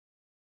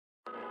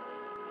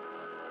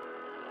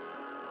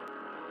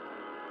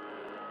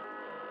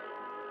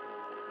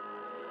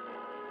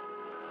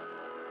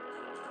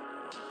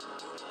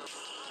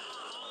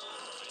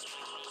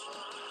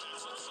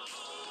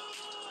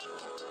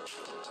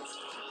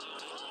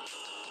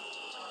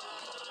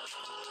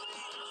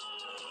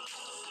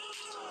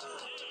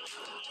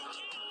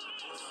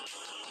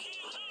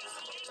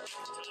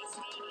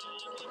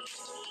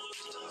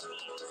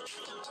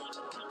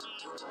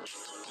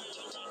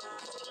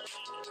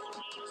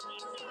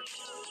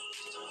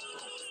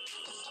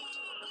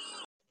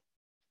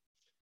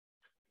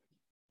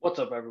What's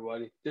up,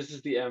 everybody? This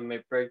is the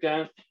MMA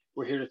Breakdown.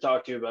 We're here to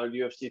talk to you about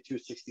UFC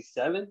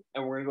 267,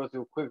 and we're going to go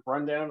through a quick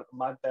rundown of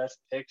my best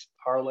picks,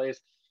 parlays,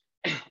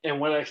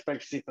 and what I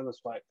expect to see from this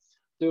fight.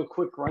 Do a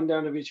quick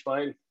rundown of each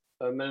fight,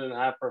 a minute and a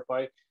half per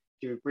fight,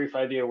 give you a brief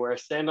idea where I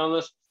stand on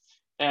this,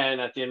 and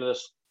at the end of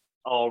this,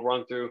 I'll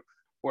run through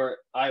where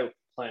I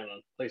plan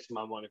on placing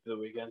my money for the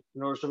weekend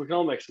in order so we can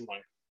all make some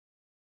money.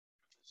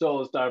 So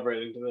let's dive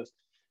right into this.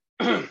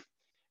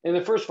 In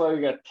the first fight,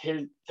 we got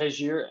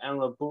Tagir and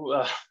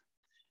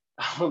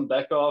Alan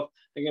Bekov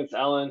against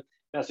Alan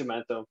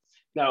Nascimento.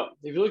 Now,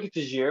 if you look at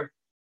Tagir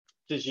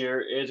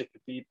is a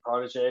Khabib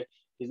protege.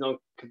 He's known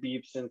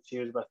Khabib since he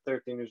was about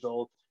 13 years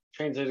old.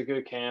 Trains at a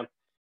good camp.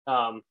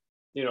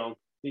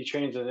 He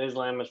trains with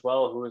Islam as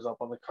well, who is up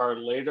on the card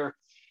later.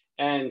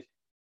 And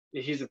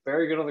he's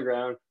very good on the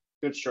ground,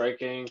 good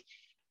striking.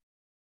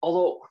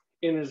 Although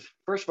in his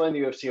first fight in the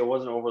UFC, I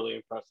wasn't overly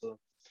impressed with him.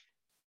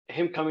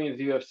 Him coming into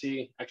the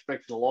UFC, I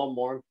expected a lot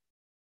more.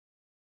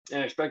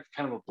 And I expected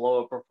kind of a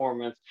blow-up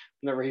performance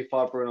whenever he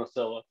fought Bruno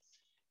Silva.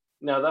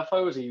 Now, that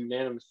fight was a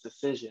unanimous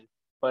decision,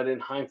 but in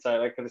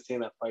hindsight, I could have seen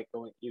that fight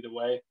going either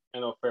way. I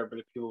know a fair bit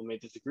of people may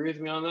disagree with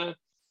me on that,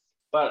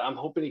 but I'm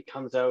hoping he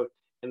comes out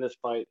in this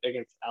fight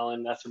against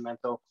Alan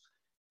Nascimento,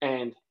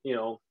 and,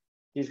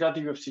 he's got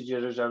the UFC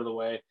jitters out of the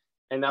way,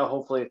 and now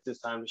hopefully it's his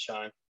time to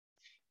shine.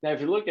 Now,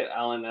 if you look at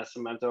Alan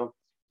Nascimento,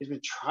 he's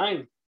been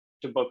trying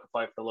to book a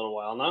fight for a little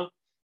while now,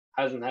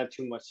 hasn't had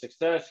too much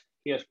success.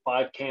 He has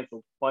 5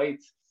 canceled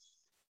fights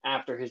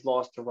after his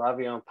loss to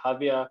Ravion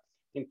Pavia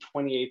in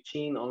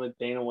 2018 on the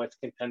Dana White's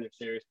Contender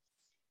Series.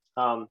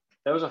 That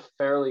was a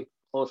fairly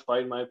close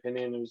fight, in my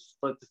opinion. It was a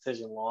split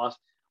decision loss.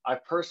 I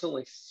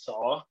personally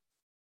saw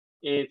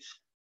it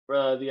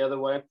the other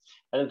way.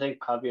 I didn't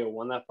think Pavia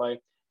won that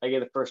fight. I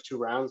gave the first 2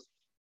 rounds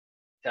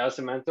to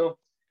Nascimento,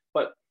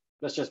 but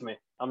that's just me.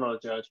 I'm not a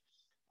judge.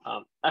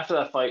 After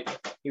that fight,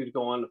 he would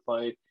go on to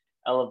fight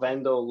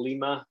Elavendo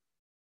Lima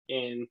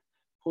in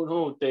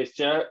Puno de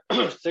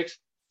 6,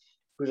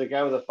 who's a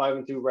guy with a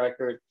 5-2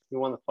 record. He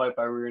won the fight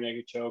by rear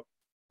naked choke,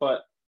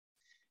 but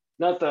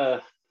not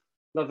the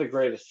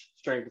greatest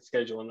strength of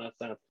schedule in that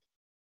sense.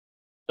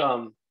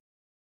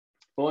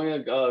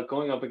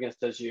 Going up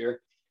against Tagir,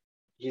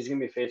 he's going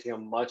to be facing a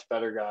much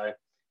better guy,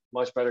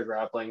 much better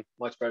grappling,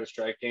 much better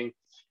striking,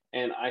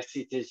 and I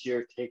see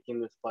Tagir taking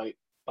this fight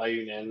by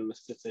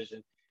unanimous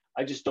decision.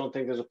 I just don't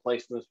think there's a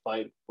place in this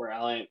fight where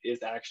Alan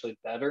is actually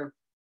better.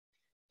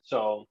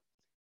 So,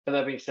 with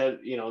that being said,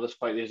 this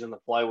fight is in the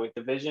flyweight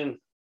division.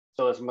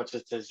 So as much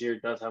as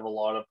Tagir does have a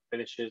lot of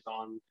finishes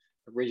on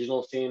the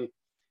regional scene,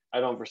 I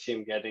don't foresee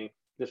him getting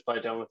this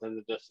fight done within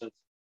the distance.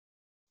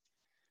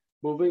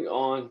 Moving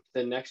on to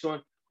the next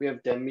one, we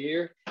have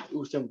Damir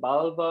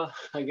Usmanova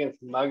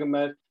against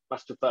Magomed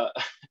Mastuveva.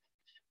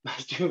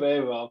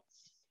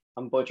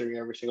 I'm butchering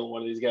every single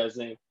one of these guys'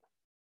 names.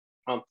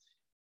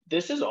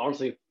 This is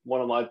honestly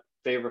one of my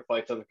favorite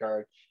fights on the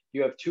card.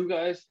 You have 2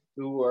 guys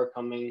who are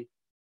coming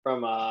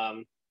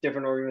from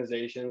different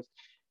organizations.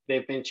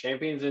 They've been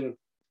champions in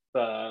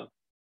 2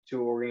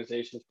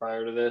 organizations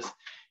prior to this.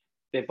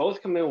 They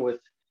both come in with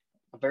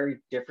a very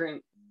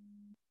different,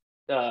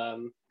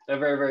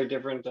 very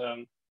different,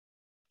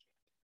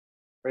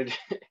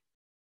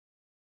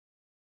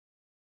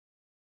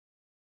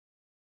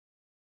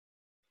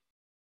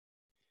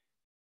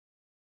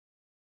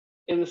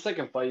 In the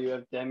second fight, you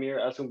have Damir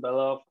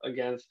Assunbelov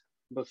against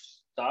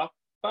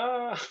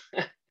Mustafa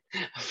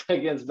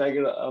against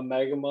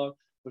Magomed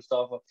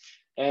Mustafa.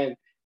 And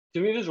to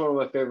me, this is one of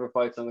my favorite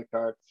fights on the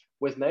card.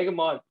 With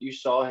Magomed, you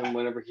saw him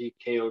whenever he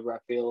KO'd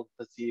Rafael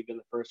Fiziev in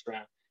the first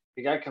round.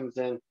 The guy comes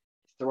in,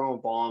 he's throwing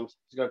bombs,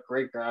 he's got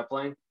great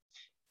grappling,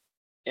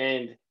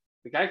 and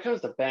the guy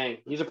comes to bang.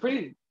 He's a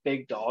pretty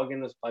big dog in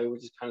this fight,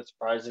 which is kind of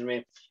surprising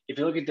me. If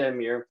you look at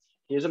Damir,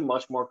 he is a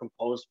much more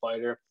composed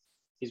fighter.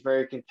 He's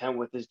very content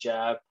with his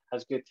jab,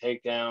 has good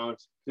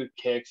takedowns, good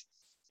kicks,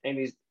 and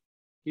he's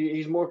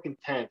more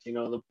content,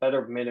 the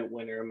better minute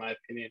winner, in my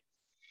opinion.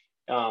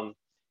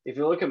 If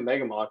you look at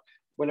Magomed,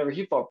 whenever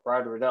he fought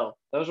Brad Riddell,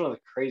 that was one of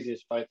the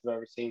craziest fights I've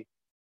ever seen.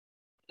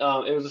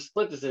 It was a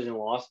split decision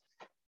loss.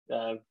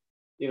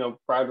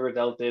 Brad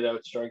Riddell did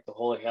outstrike the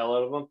holy hell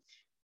out of him.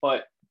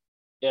 But,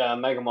 yeah,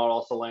 Magomed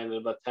also landed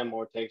about 10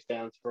 more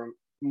takedowns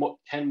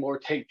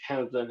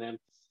than him.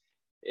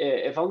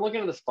 If I'm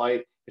looking at this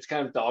fight, it's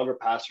kind of dog or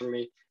pass for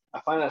me. I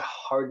find it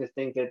hard to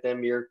think that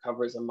Damir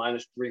covers a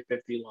minus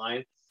 350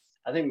 line.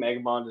 I think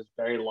Magomed is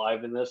very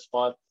live in this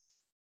spot.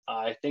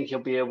 I think he'll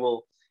be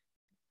able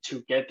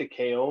to get the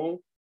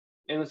KO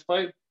in this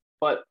fight,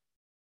 but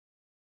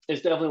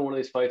it's definitely one of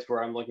these fights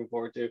where I'm looking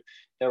forward to.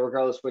 That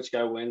regardless which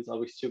guy wins,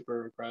 I'll be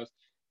super impressed.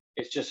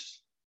 It's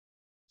just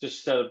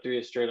set up to be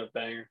a straight up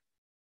banger.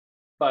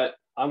 But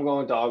I'm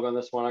going dog on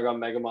this one. I got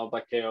Mega Mob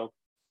by KO.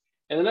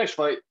 In the next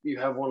fight, you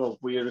have one of the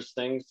weirdest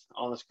things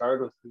on this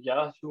card with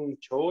Yahoo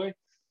Choi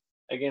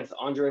against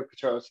Andre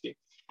Petrosky.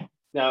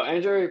 Now,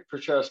 Andre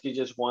Petrosky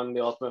just won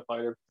the Ultimate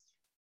Fighter.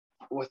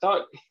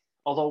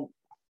 Although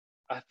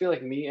I feel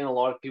like me and a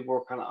lot of people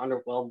were kind of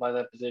underwhelmed by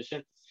that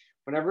position.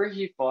 Whenever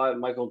he fought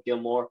Michael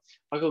Gilmore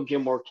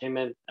came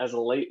in as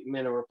a late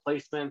minute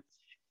replacement,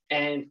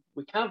 and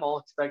we kind of all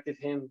expected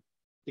him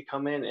to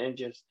come in and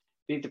just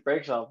beat the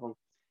brakes off him.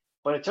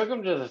 But it took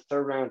him to the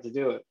third round to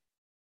do it.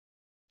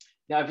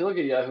 Now, if you look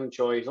at Yahoo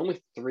Choi, he's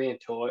only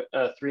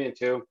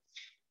 3-2.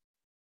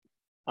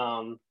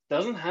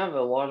 Doesn't have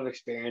a lot of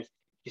experience.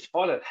 He's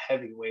fought at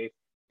heavyweight,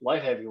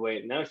 light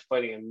heavyweight. Now he's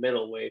fighting at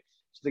middleweight.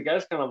 So the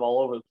guy's kind of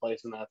all over the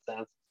place in that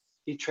sense.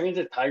 He trains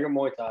at Tiger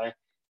Muay Thai,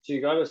 so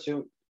you got to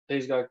assume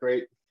he's got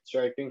great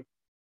striking.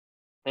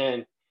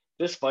 And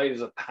this fight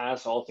is a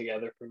pass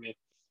altogether for me.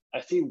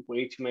 I see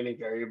way too many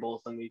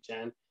variables on each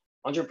end.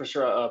 Andre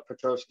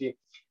Petrosky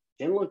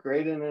didn't look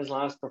great in his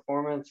last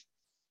performance,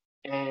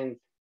 and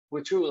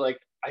we don't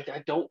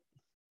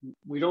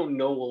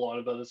know a lot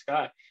about this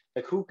guy.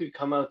 Like, who could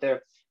come out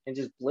there and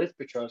just blitz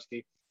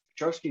Petrosky?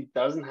 Petrosky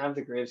doesn't have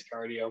the greatest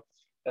cardio.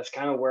 That's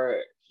kind of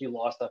where he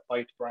lost that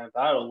fight to Brian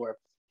Battle, where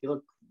he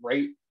looked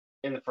great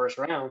in the first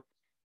round,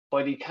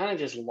 but he kind of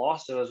just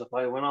lost it as the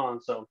fight went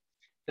on. So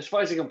this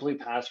fight's a complete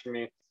pass for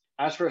me.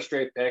 As for a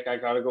straight pick, I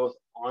got to go with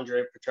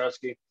Andre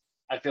Petrosky.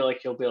 I feel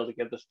like he'll be able to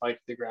get this fight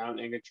to the ground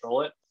and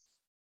control it,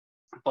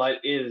 but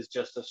it is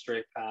just a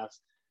straight pass.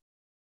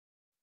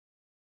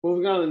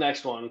 Moving on to the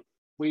next one,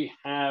 we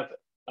have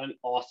an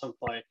awesome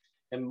fight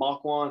in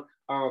Makwan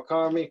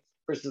Amirkhani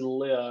versus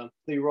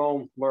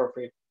Lerone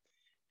Murphy.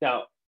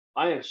 Now,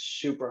 I am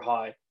super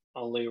high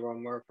on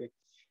Lerone Murphy.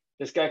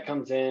 This guy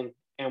comes in,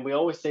 and we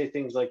always say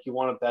things like you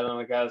want to bet on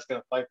a guy that's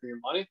going to fight for your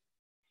money.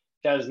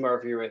 That is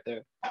Murphy right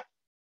there.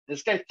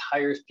 This guy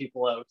tires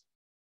people out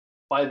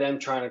by them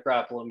trying to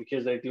grapple him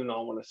because they do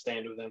not want to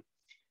stand with him.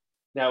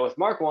 Now, with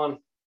Marquand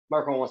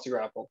wants to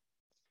grapple.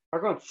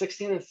 Marquand's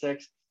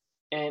 16-6,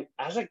 and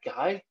as a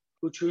guy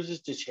who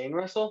chooses to chain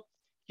wrestle,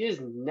 he has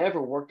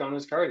never worked on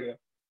his cardio.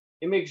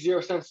 It makes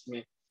zero sense to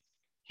me.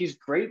 He's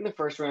great in the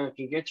first round,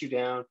 can get you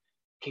down,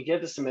 can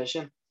get the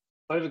submission,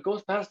 but if it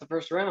goes past the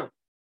first round,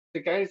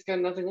 the guy's got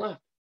nothing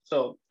left.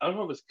 So I don't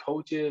know if his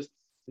coaches,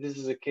 this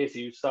is a case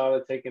of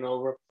USADA taking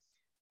over.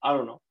 I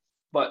don't know.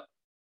 But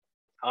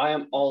I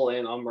am all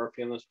in on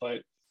Murphy in this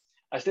fight.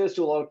 I say this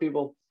to a lot of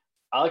people.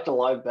 I like to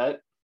live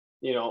bet.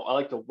 I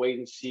like to wait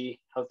and see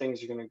how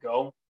things are going to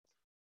go.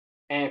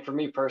 And for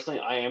me personally,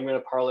 I am going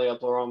to parlay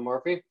up Lerone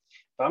Murphy.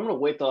 But I'm going to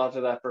wait till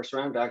after that first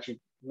round to actually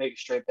make a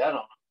straight bet on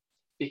him.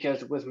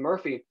 Because with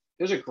Murphy,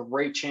 there's a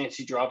great chance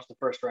he drops the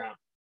first round.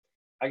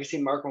 I can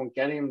see Marco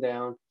getting him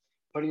down,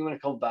 putting him in a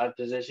couple bad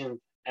positions,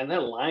 and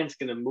that line's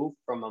going to move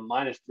from a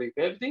minus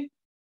 350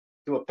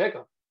 to a pick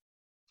 'em.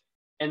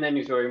 And then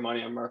you throw your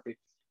money on Murphy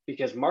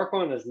because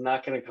Marquand is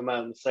not going to come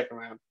out in the second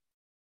round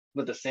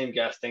with the same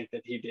gas tank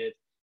that he did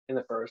in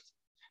the first.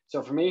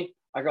 So for me,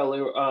 I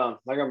got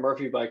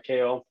Murphy by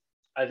KO.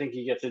 I think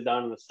he gets it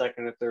done in the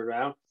second or third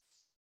round.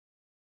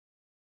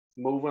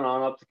 Moving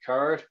on up the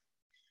card,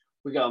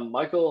 we got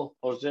Michael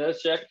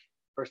Ozechek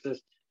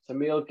versus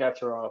Samil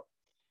Gatarov.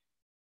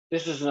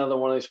 This is another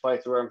one of these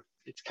fights where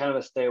it's kind of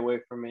a stay away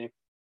from me.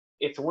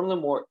 It's one of the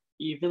more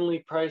evenly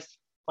priced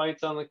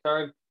fights on the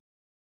card,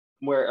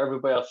 where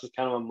everybody else is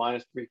kind of a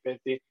minus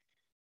 350.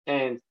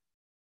 And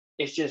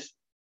it's just,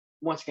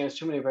 once again, it's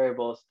too many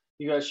variables.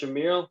 You got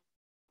Shamil,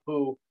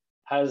 who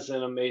has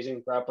an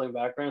amazing grappling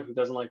background, who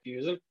doesn't like to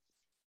use it.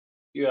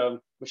 You have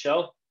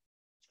Michelle,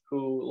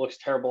 who looks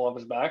terrible off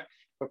his back,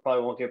 but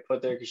probably won't get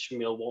put there because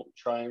Shamil won't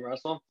try and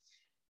wrestle him.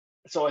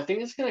 So I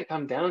think it's going to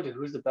come down to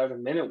who's the better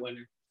minute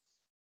winner.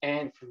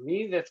 And for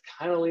me, that's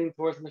kind of leaning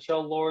towards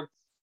Michelle Lord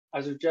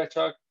as a jet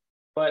truck,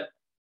 but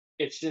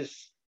it's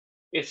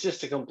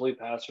just a complete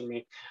pass for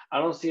me. I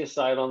don't see a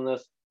side on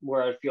this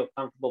where I feel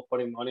comfortable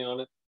putting money on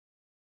it.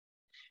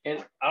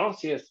 And I don't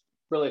see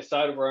really a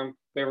side where I'm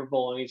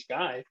favorable on each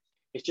guy.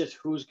 It's just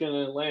who's going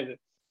to land it.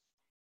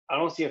 I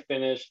don't see a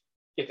finish.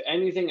 If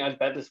anything, I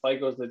bet this fight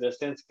goes the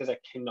distance because I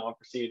cannot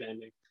foresee it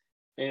ending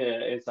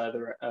inside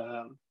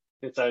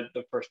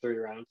the first 3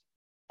 rounds.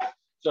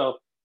 So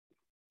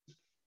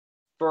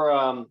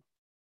for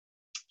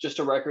just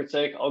a record's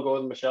sake, I'll go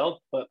with Michelle,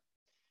 but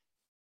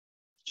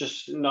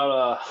just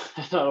not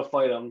a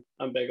fight I'm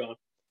big on.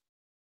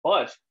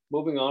 But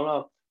moving on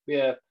up, we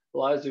have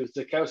Elizeu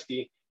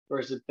Zukowski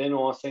versus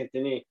Benoit Saint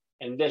Denis,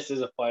 and this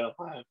is a fight of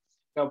mine.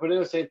 Now,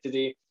 Benoit Saint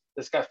Denis,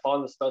 this guy fought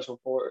in the special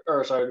force,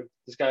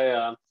 this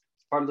guy is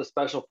part of the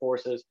special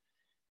forces.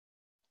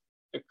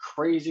 A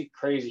crazy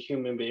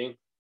human being,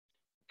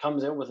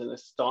 comes in with an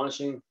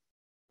astonishing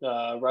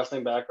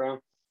wrestling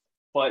background,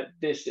 but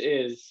this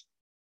is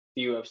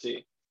the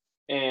UFC,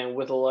 and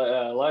with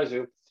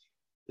Elizeu,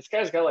 this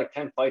guy's got like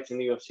 10 fights in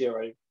the UFC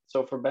already.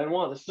 So for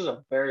Benoit, this is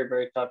a very,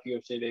 very tough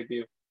UFC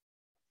debut.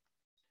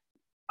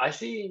 I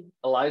see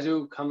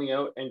Elizu coming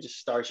out and just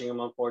starching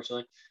him,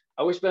 unfortunately.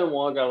 I wish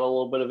Benoit got a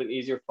little bit of an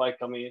easier fight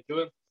coming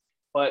into it,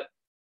 but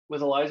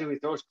with Elizu, he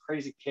throws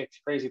crazy kicks,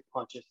 crazy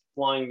punches,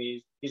 flying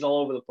knees. He's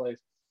all over the place.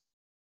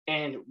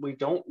 And we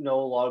don't know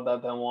a lot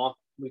about Benoit.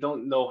 We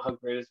don't know how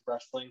great his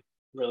wrestling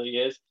really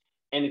is.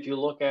 And if you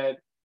look at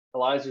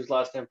Elizu's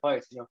last 10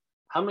 fights,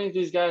 how many of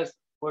these guys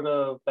would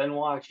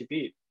Benoit actually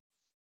beat?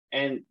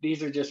 And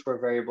these are just where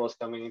variables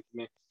coming into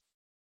me.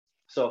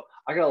 So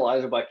I got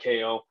Elizu by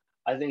KO.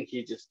 I think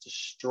he just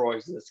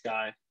destroys this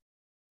guy.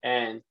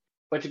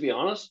 But to be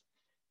honest,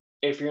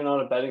 if you're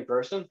not a betting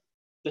person,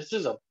 this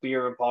is a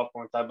beer and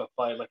popcorn type of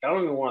fight. Like, I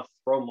don't even want to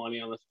throw money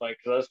on this fight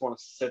because I just want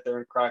to sit there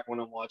and crack one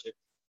and watch it.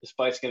 This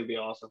fight's going to be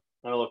awesome.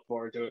 I look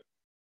forward to it.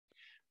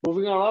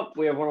 Moving on up,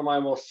 we have one of my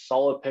most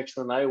solid picks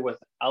of the night with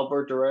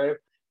Albert Duraev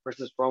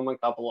versus Roman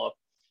Kopylov.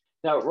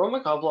 Now,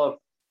 Roman Kopylov,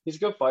 he's a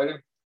good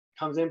fighter,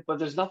 comes in, but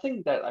there's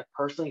nothing that I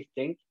personally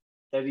think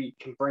that he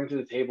can bring to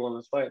the table in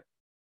this fight.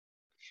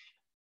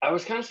 I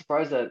was kind of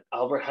surprised that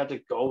Albert had to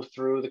go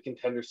through the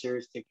Contender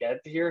Series to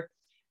get to here.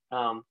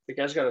 The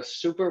guy's got a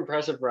super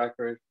impressive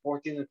record,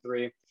 14-3.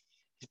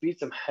 He's beat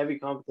some heavy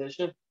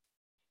competition,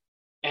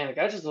 and the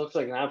guy just looks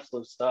like an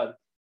absolute stud.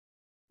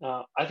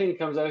 I think he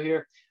comes out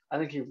here. I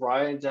think he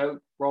rides out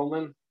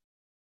Roman,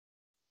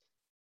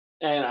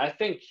 and I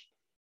think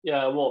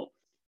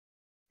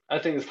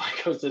this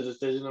fight goes to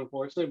decision,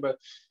 unfortunately. But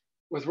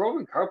with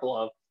Roman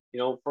Kopylov,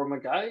 from a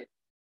guy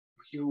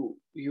you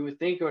would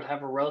think would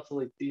have a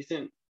relatively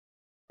decent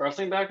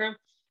wrestling background,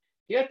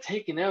 he got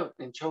taken out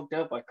and choked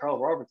out by Carl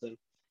Robertson.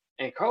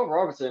 And Carl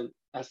Robertson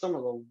has some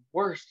of the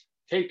worst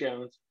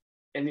takedowns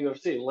in the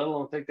UFC, let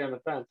alone takedown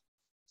defense.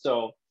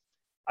 So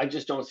I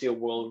just don't see a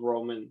world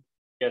Roman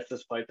gets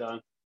this fight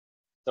done.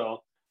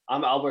 So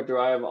I'm Albert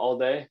Duraev all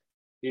day.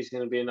 He's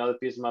going to be another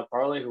piece of my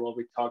parlay who we'll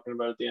be talking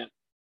about at the end.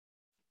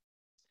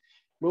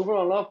 Moving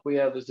on up, we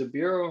have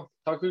Zubaira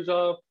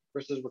Tukhugov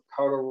versus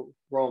Ricardo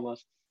Romas.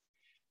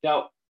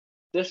 Now,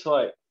 this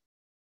fight's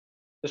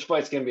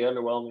going to be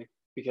underwhelming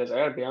because I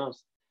got to be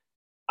honest,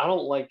 I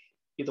don't like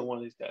either one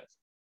of these guys.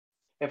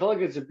 I feel like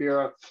it's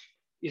Zubaira.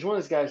 He's one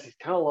of these guys, he's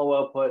kind of low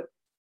output,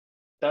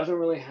 doesn't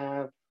really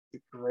have the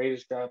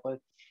greatest grappling.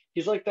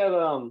 He's like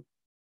that,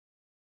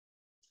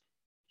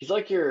 he's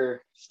like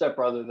your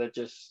stepbrother that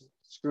just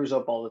screws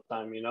up all the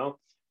time,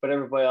 but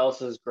everybody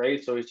else is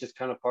great, so he's just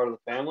kind of part of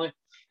the family.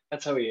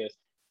 That's how he is.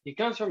 He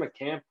comes from a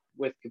camp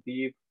with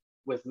Khabib,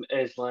 with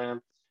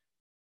Islam,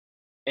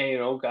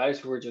 and, guys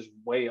who are just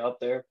way up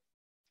there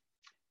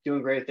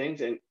doing great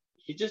things, and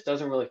he just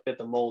doesn't really fit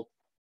the mold.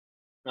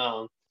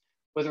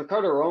 With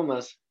Ricardo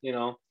Romas,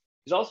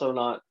 he's also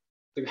not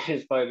the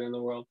greatest fighter in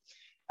the world.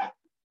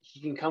 He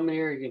can come in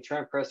here, he can try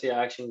and press the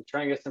action,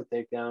 try and get some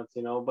takedowns,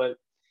 but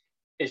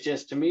it's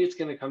just, to me, it's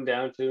going to come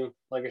down to,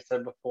 like I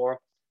said before,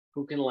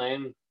 who can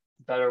land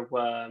better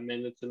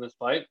minutes in this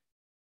fight.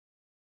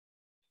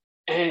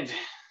 And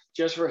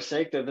just for the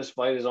sake that this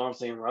fight is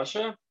honestly in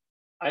Russia,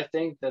 I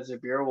think that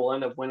Zubaira will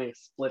end up winning a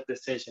split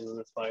decision in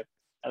this fight.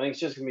 I think it's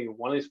just going to be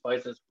one of these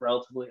fights that's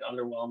relatively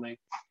underwhelming.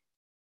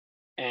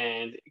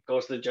 And it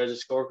goes to the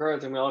judges'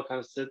 scorecards, and we all kind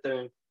of sit there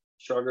and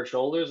shrug our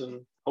shoulders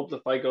and hope the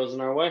fight goes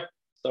in our way.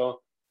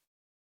 So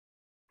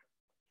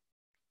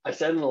I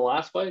said in the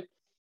last fight,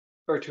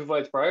 or 2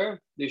 fights prior,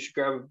 you should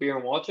grab a beer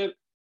and watch it.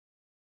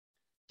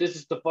 This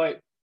is the fight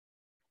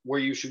where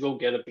you should go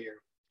get a beer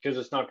because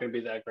it's not going to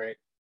be that great.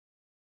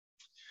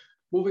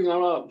 Moving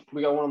on up,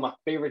 we got one of my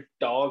favorite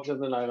dogs of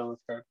the night on this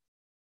card.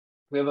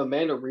 We have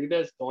Amanda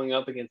Ribas going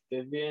up against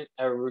Viviane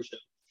Araújo.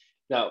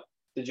 Now,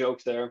 the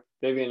joke's there.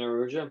 Viviane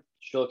Araújo,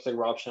 she looks like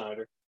Rob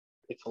Schneider.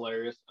 It's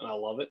hilarious, and I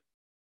love it.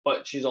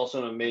 But she's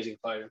also an amazing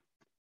fighter.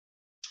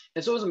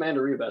 And so is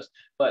Amanda Ribas.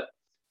 But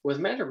with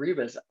Amanda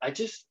Ribas, I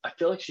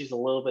feel like she's a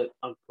little bit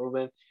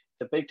unproven.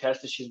 The big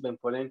test that she's been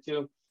put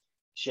into,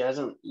 she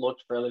hasn't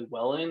looked fairly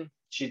well in.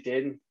 She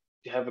did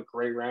have a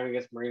great round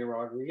against Marina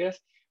Rodriguez,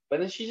 but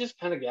then she just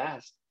kind of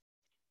gassed.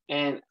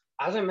 And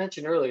as I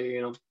mentioned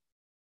earlier,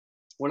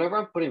 whenever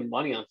I'm putting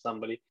money on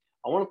somebody,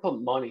 I want to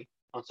put money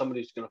on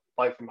somebody who's going to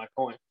fight for my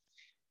coin.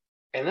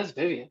 And that's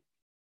Viviane.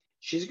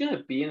 She's going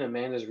to be in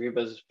Amanda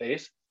Ribas'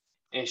 face,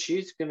 and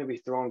she's going to be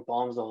throwing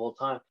bombs the whole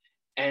time.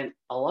 And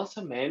unless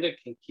Amanda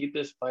can keep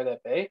this fight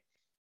at bay,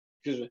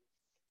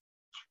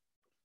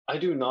 I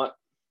do not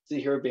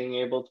see her being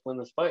able to win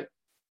this fight.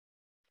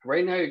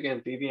 Right now, you're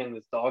getting Viviane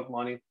with dog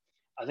money.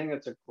 I think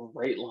that's a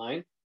great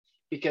line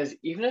because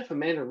even if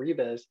Amanda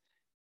Ribas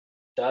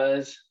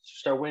does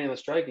start winning the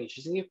striking,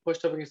 she's going to get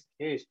pushed up against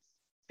the cage.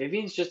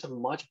 Viviane's just a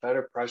much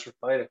better pressure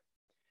fighter.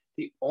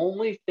 The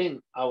only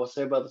thing I will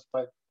say about this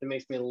fight that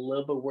makes me a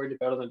little bit worried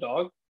about the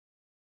dog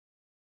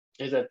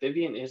is that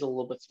Viviane is a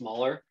little bit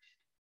smaller,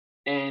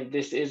 and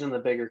this is in the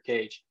bigger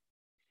cage.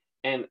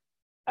 And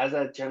as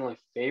that generally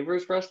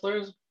favors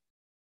wrestlers,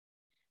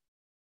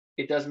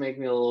 it does make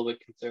me a little bit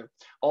concerned.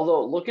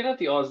 Although, looking at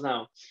the odds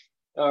now,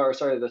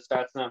 the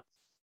stats now,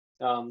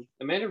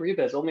 Amanda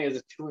Ribas only has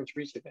a 2-inch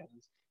reach advantage.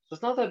 So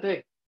it's not that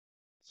big.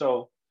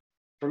 So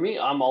for me,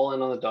 I'm all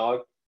in on the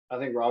dog. I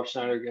think Rob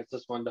Schneider gets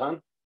this one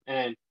done.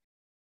 And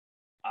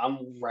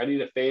I'm ready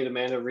to fade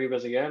Amanda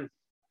Ribas again.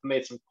 I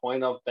made some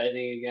coin off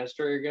betting against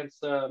her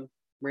against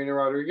Marina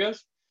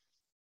Rodriguez,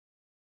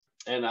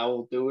 and I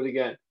will do it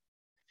again.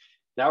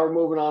 Now we're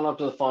moving on up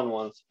to the fun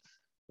ones.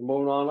 We're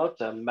moving on up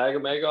to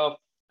Magomedov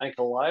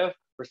Ankalaev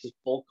versus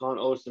Volkan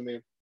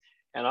Ozdemir.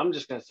 And I'm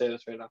just gonna say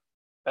this right now: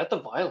 bet the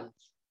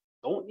violence.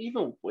 Don't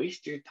even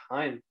waste your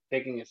time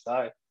picking a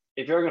side.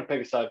 If you're gonna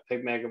pick a side,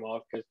 pick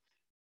Magomedov because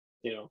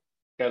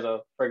guy's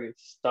a friggin'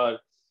 stud.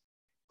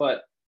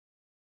 But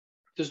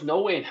there's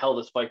no way in hell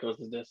this fight goes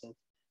the distance.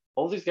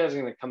 Both these guys are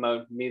gonna come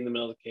out, meet in the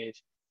middle of the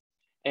cage.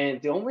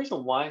 And the only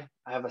reason why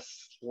I have a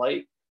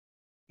slight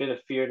bit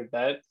of fear to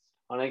bet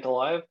on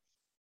Ankalaev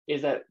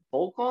is that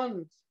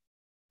Volkan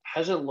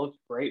hasn't looked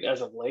great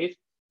as of late,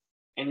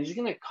 and he's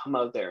gonna come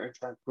out there and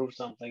try and prove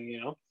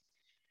something.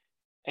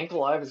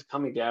 Ankalaev is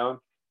coming down.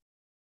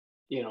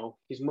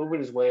 He's moving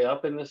his way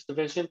up in this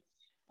division,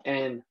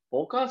 and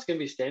Volkan's gonna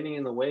be standing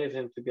in the way of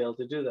him to be able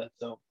to do that.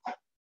 So,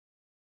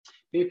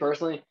 me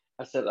personally,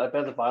 I said I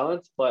bet the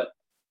violence, but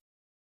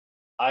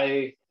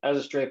as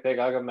a straight pick,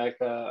 I got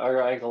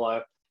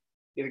Ankalaev.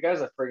 The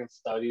guy's a friggin'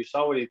 stud. You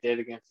saw what he did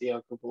against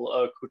Ion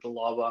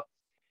Cutelaba.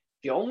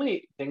 The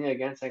only thing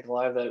against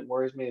Ankalaev that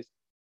worries me is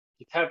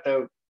he tapped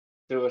out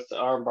through his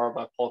armbar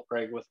by Paul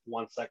Craig with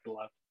 1 second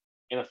left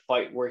in a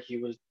fight where he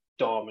was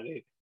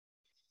dominated.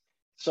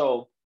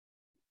 So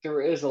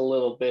there is a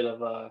little bit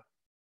of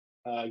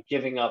a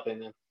giving up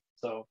in him.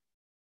 So,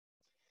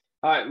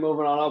 all right,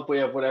 moving on up, we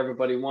have what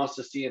everybody wants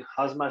to see in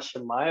Khamzat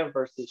Chimaev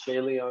versus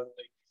Leon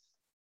Lee.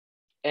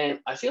 And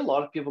I see a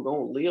lot of people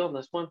going with Lee on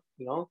this one.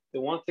 They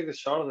want to take the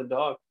shot of the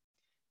dog.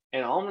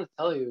 And all I'm going to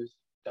tell you is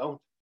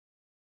don't.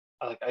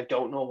 I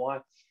don't know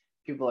why.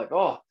 People are like,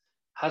 oh,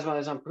 Khamzat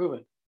is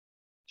unproven.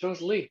 So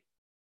is Lee.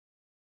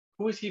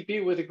 Who is he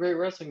beat with a great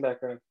wrestling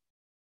background?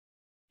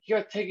 He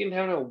got taken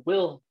down at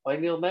will by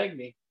Neil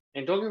Magny.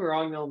 And don't get me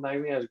wrong, Neil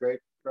Magny has great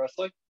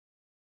wrestling,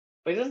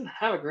 but he doesn't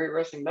have a great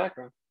wrestling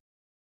background.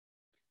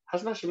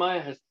 Khamzat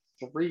Chimaev has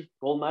 3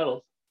 gold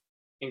medals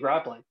in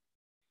grappling.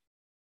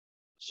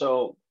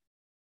 So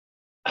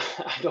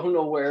I don't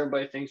know where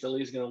everybody thinks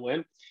Lee's going to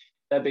win.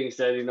 That being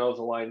said, if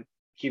the line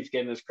keeps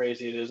getting as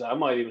crazy as it is, I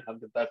might even have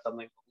to bet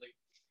something on Lee.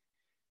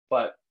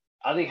 But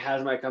I think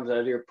Khamzat comes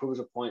out here, proves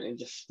a point, and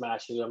just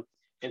smashes him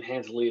and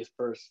hands Lee his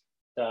first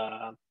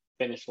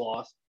finish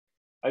loss.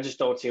 I just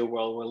don't see a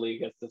world where Lee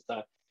gets this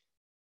time.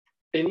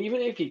 And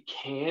even if he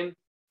can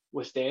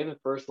withstand the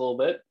first little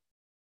bit,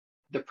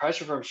 the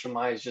pressure from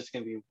Chimaev is just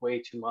going to be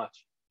way too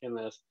much in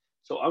this.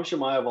 So I'm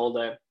Chimaev all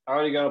day. I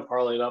already got him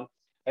parlayed up.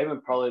 I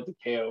haven't parlayed the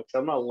KO because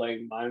I'm not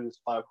laying minus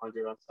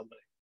 500 on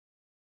somebody.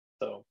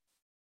 So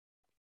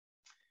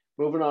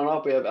moving on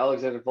up, we have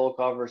Alexander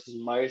Volkov versus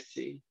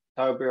Maisi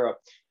Taibira.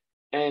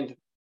 And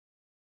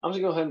I'm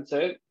just going to go ahead and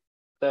say it,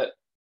 that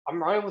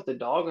I'm riding with the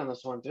dog on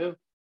this one too.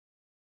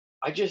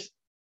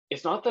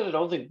 It's not that I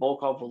don't think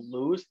Volkov will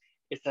lose.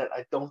 It's that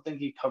I don't think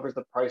he covers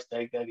the price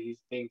tag that he's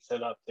being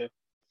set up to.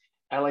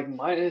 And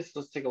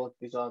let's take a look at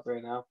these odds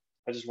right now.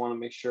 I just want to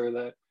make sure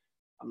that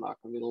I'm not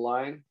going to be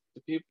lying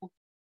to people.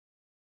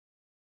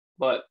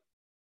 But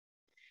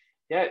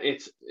yeah,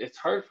 it's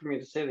hard for me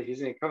to say that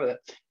he's going to cover that.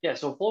 Yeah,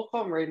 so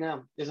Volkov right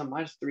now is a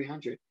minus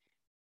 300,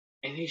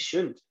 and he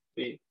shouldn't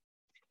be.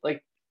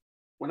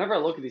 Whenever I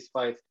look at these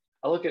fights,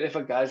 I look at if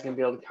a guy's going to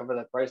be able to cover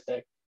that price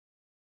tag.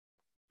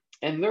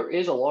 And there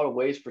is a lot of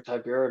ways for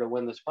Taibira to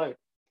win this fight.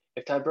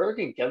 If Taibira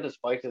can get this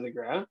fight to the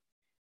ground,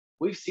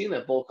 we've seen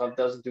that Volkov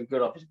doesn't do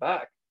good off his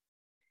back.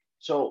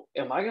 So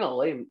am I going to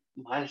lay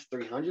minus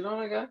 300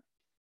 on a guy?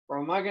 Or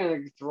am I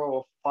going to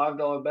throw a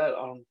 $5 bet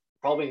on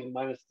probably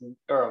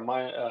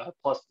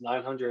plus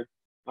 900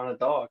 on a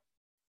dog?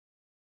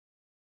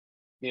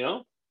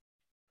 The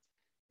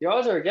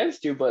odds are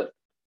against you, but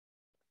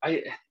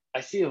I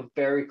see a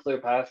very clear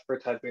path for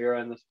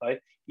Taibira in this fight.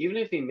 Even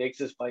if he makes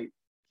this fight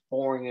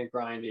boring and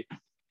grindy,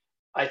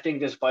 I think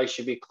this fight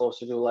should be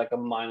closer to like a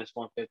minus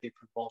 150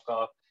 for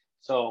Volkov.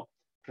 So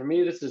for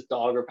me, this is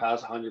dog or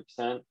pass 100%.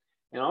 And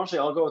honestly,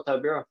 I'll go with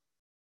Taibira.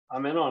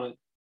 I'm in on it.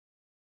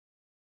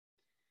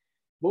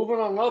 Moving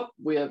on up,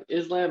 we have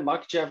Islam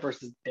Makhachev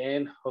versus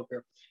Dan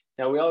Hooker.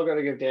 Now, we all got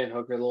to give Dan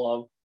Hooker the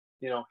love.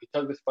 He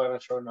took this fight on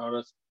short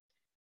notice,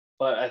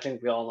 but I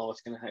think we all know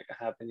what's going to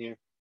happen here.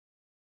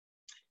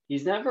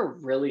 He's never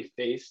really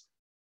faced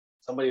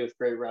somebody with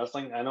great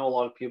wrestling. I know a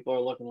lot of people are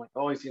looking like,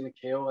 oh, he's going to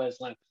KO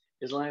Islam.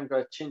 Islam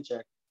got chin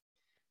check.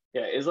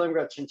 Yeah, Islam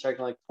got chin check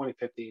in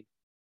 2015.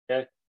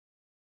 Okay?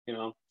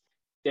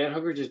 Dan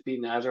Hooker just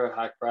beat Nazar at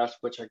Hackbrass,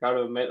 which I got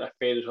to admit, I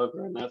faded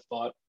Hooker in that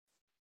spot.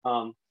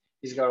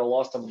 He's got a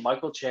loss to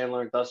Michael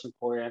Chandler and Dustin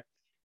Poirier.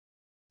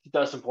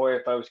 Dustin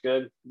Poirier fight was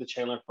good. The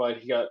Chandler fight,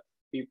 he got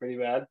beat pretty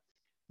bad.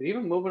 But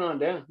even moving on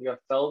down, you got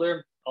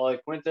Felder, Ali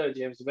Quinta,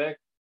 James Vick,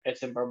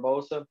 Edson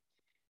Barbosa.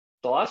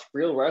 The last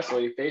real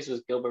wrestler he faced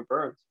was Gilbert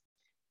Burns.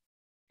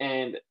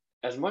 And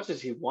as much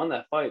as he won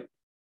that fight,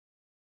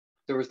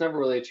 there was never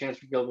really a chance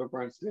for Gilbert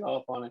Burns to get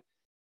off on it.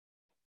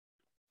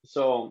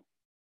 So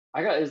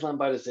I got Islam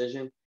by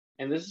decision,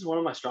 and this is one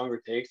of my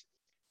stronger takes.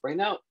 Right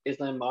now,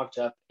 Islam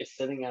Makhachev is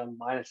sitting at a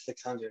minus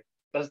 600.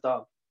 That's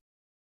dumb.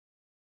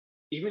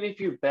 even if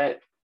you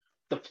bet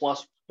the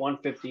plus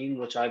 115,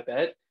 which I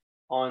bet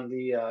on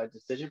the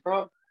decision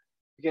prop,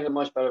 you get a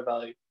much better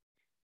value.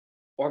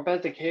 Or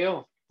bet the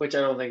KO, which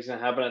I don't think is going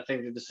to happen. I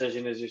think the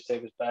decision is your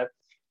safest bet.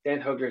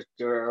 Dan Hooker's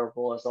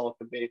durable as all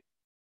could be.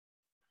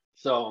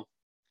 So,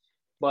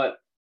 but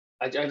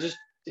I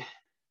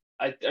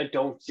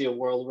don't see a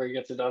world where he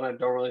gets it done. I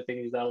don't really think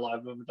he's that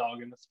alive of a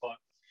dog in the spot.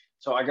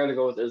 So I got to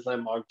go with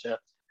Islam Makhachev.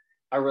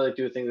 I really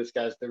do think this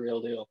guy's the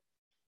real deal.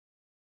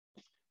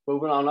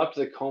 Moving on up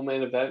to the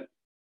co-main event,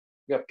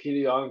 we got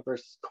Peter Yan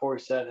versus Corey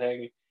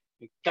Sandhagen.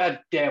 God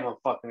damn, I'm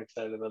fucking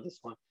excited about this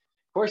one.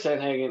 Corey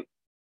Sandhagen,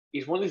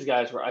 he's one of these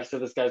guys where I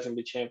said this guy's going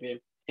to be champion.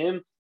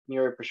 Him,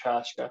 Yuri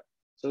Prochazka.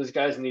 So these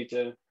guys need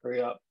to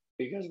hurry up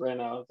because right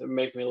now they're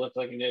making me look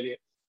like an idiot.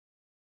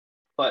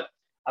 But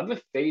I've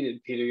been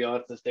faded Peter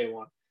Yan since day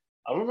one.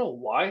 I don't know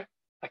why.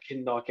 I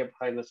cannot get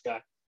behind this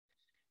guy.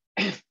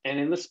 And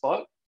in the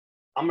spot,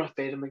 I'm going to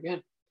fade him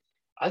again.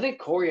 I think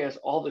Corey has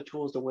all the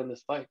tools to win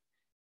this fight.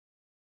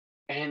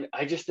 And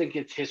I just think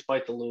it's his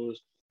fight to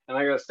lose. And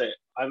I got to say,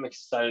 I'm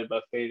excited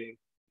about fading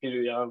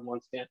Peter Yan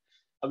once again.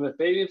 I've been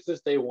fading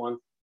since day one.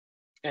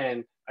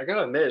 And I got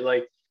to admit,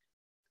 like,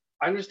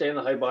 I understand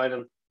the hype behind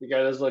him. The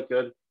guy does look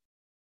good.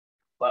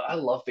 But I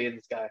love fading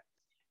this guy.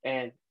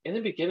 And in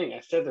the beginning,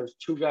 I said there's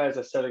two guys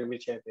I said are going to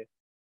be champion.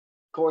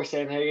 Corey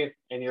Sandhagen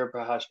and Yuri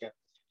Prochazka.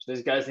 So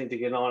these guys need to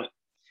get on it.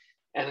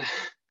 And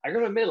I got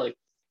to admit, like,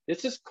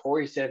 this is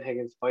Corey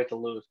Sandhagen's fight to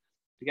lose.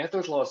 The guy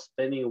throws a lot of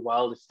spinning,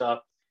 wild stuff.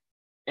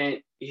 And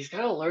he's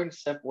got to learn to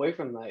step away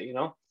from that, you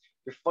know?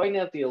 You're fighting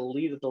at the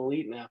elite of the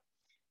elite now.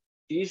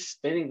 These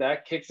spinning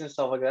back kicks and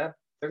stuff like that,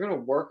 they're going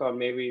to work on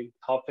maybe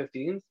top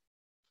 15s,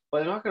 but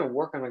they're not going to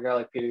work on a guy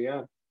like Peter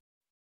Yan.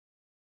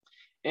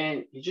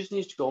 And he just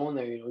needs to go in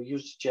there, you know,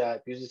 use his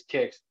jab, use his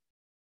kicks,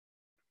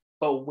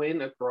 but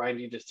win a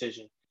grindy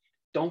decision.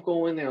 Don't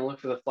go in there and look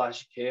for the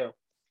flashy KO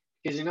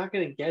because you're not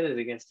going to get it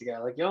against a guy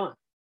like Yan.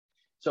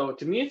 So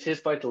to me, it's his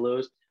fight to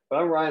lose, but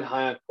I'm riding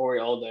high on Corey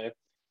all day.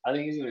 I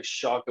think he's going to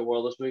shock the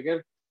world this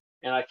weekend,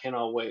 and I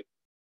cannot wait.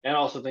 And I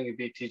also think he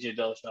beat TJ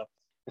Dillashaw,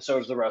 and so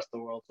does the rest of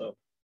the world. So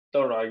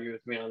don't argue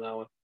with me on that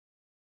one.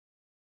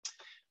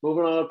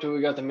 Moving on up to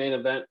we got the main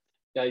event.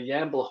 We got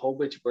Jan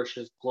Blachowicz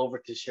versus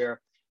Glover Teixeira.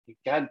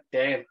 God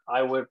damn,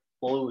 I would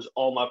lose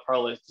all my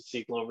parlays to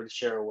see Glover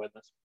Teixeira win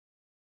this.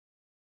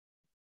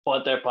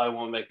 But that probably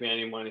won't make me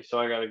any money, so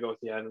I got to go with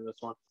the end of this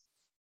one.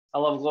 I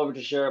love Glover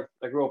Teixeira.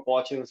 I grew up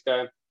watching this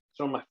guy. He's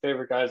one of my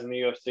favorite guys in the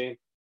UFC,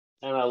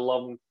 and I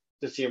love him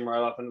to see him right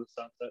off into the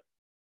sunset.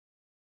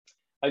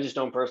 I just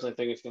don't personally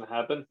think it's going to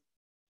happen.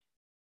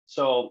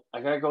 So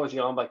I got to go with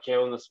Yan by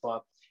KO in the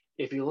spot.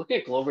 If you look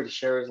at Glover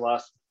Teixeira's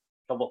last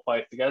couple of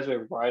fights, the guys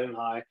were riding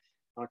high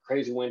on a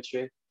crazy win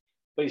streak,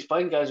 but he's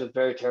fighting guys with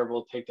very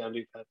terrible takedown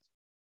defense.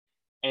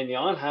 And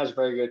Yan has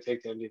very good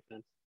takedown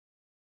defense.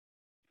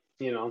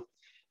 You know,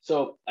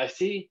 so I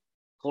see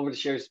Glover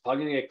Teixeira's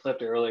probably going to get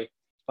clipped early.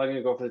 He's probably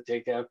going to go for the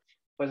takedown.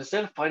 But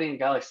instead of fighting a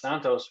guy like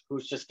Santos,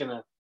 who's just going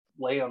to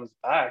lay on his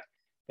back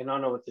and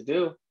not know what to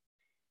do,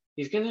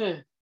 he's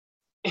gonna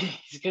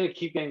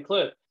keep getting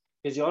clipped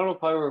because Yan will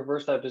probably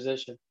reverse that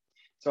position.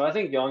 So I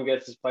think Yan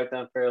gets his fight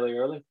down fairly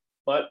early.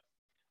 But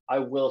I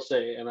will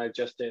say, and I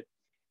just did,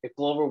 if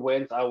Glover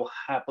wins, I will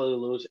happily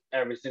lose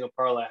every single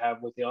parlay I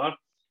have with Yan,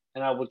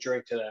 and I will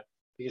drink to that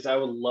because I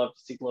would love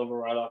to see Glover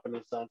right off in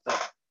the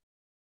sunset.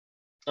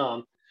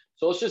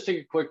 So let's just take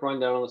a quick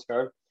rundown on this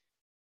card.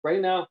 Right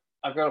now,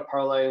 I've got a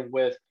parlay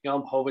with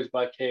Jan Blachowicz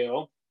by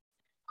KO,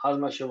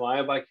 Khamzat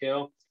Chimaev by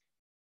KO,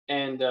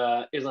 and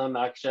Islam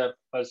Makhachev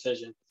by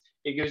decision.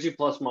 It gives you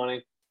plus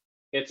money.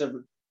 It's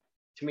to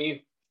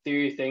me,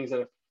 theory things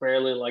that are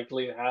fairly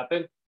likely to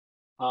happen.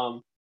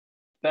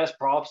 Best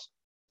props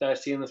that I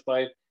see in this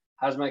fight: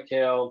 Khamzat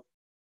KO,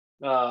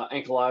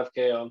 Ankalaev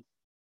KO,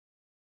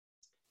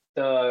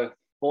 the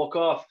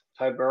Volkov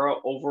Tybura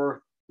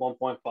over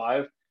 1.5.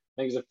 I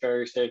think is a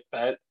very safe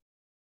bet.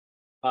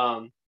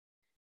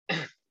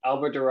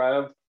 Albert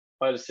Duraev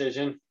by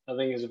decision, I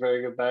think is a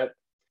very good bet.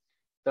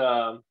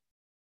 The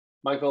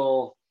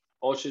Michael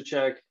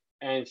Olszewski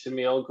and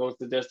Shamil goes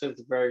the distance,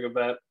 a very good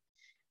bet.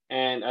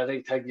 And I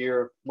think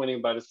Tagir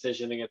winning by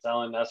decision against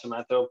Alan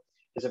Nascimento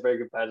is a very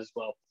good bet as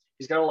well.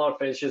 He's got a lot of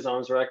finishes on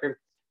his record,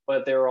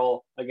 but they're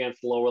all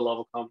against lower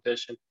level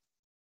competition.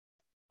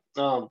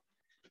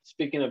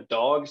 Speaking of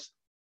dogs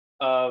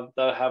that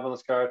I have on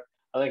this card,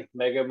 I think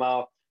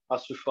Megamao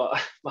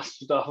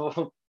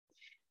Masvidal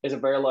is a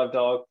very live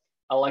dog.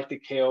 I like the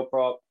KO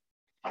prop.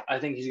 I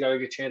think he's got a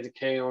good chance of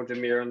KO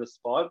Demir in the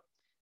spot.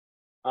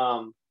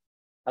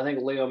 I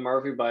think Leo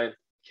Murphy by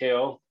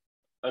KO,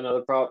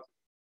 another prop.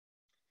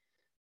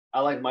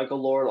 I like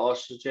Michael Lord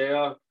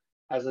Oshaja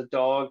as a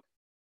dog.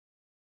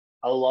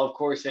 I love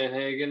Corey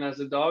Sandhagen as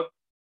a dog.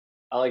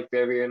 I like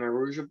Viviane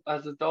Araújo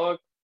as a dog.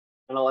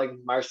 And I like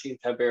Marcin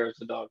Tybura as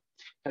a dog.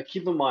 Now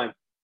keep in mind,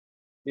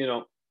 you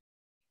know,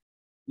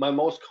 my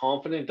most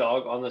confident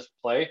dog on this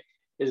play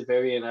is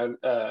Viviane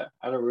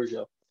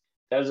Araújo.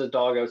 That is a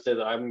dog I would say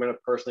that I'm going to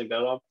personally bet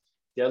on.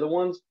 The other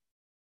ones,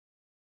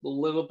 a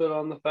little bit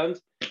on the fence.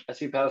 I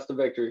see past the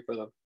victory for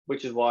them,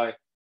 which is why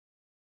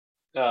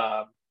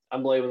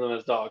I'm labeling them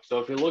as dogs. So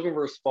if you're looking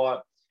for a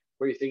spot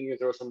where you think you can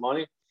throw some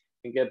money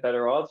and get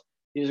better odds,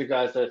 these are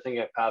guys that I think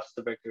have paths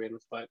to victory in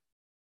this fight.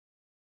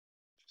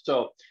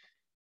 So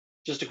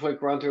just a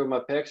quick run through of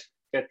my picks.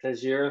 Get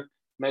Tazir,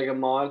 Mega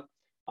Mod,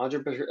 Andre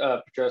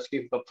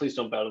Petrescu, but please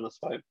don't bet on this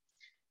fight.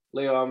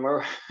 Leron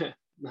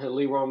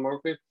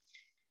Murphy,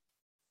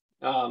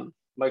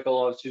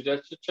 Michael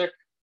Sudetchik,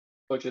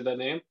 butchered that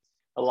name.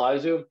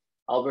 Elizu,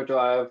 Albert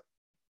Drive,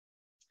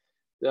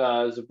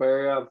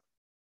 Zubaria,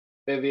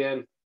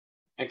 Vivian,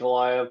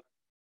 Ankalaev,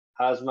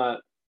 Hazmat,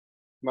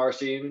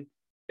 Marcin,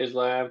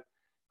 Islam,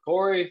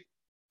 Corey,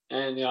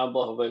 and Jan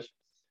Blachowicz.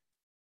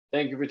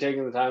 Thank you for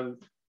taking the time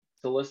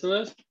to listen to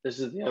this. This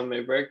is the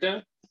MMA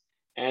Breakdown.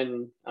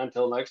 And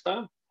until next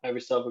time, have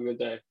yourself a good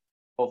day.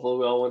 Hopefully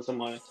we all win some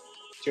money.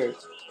 Cheers.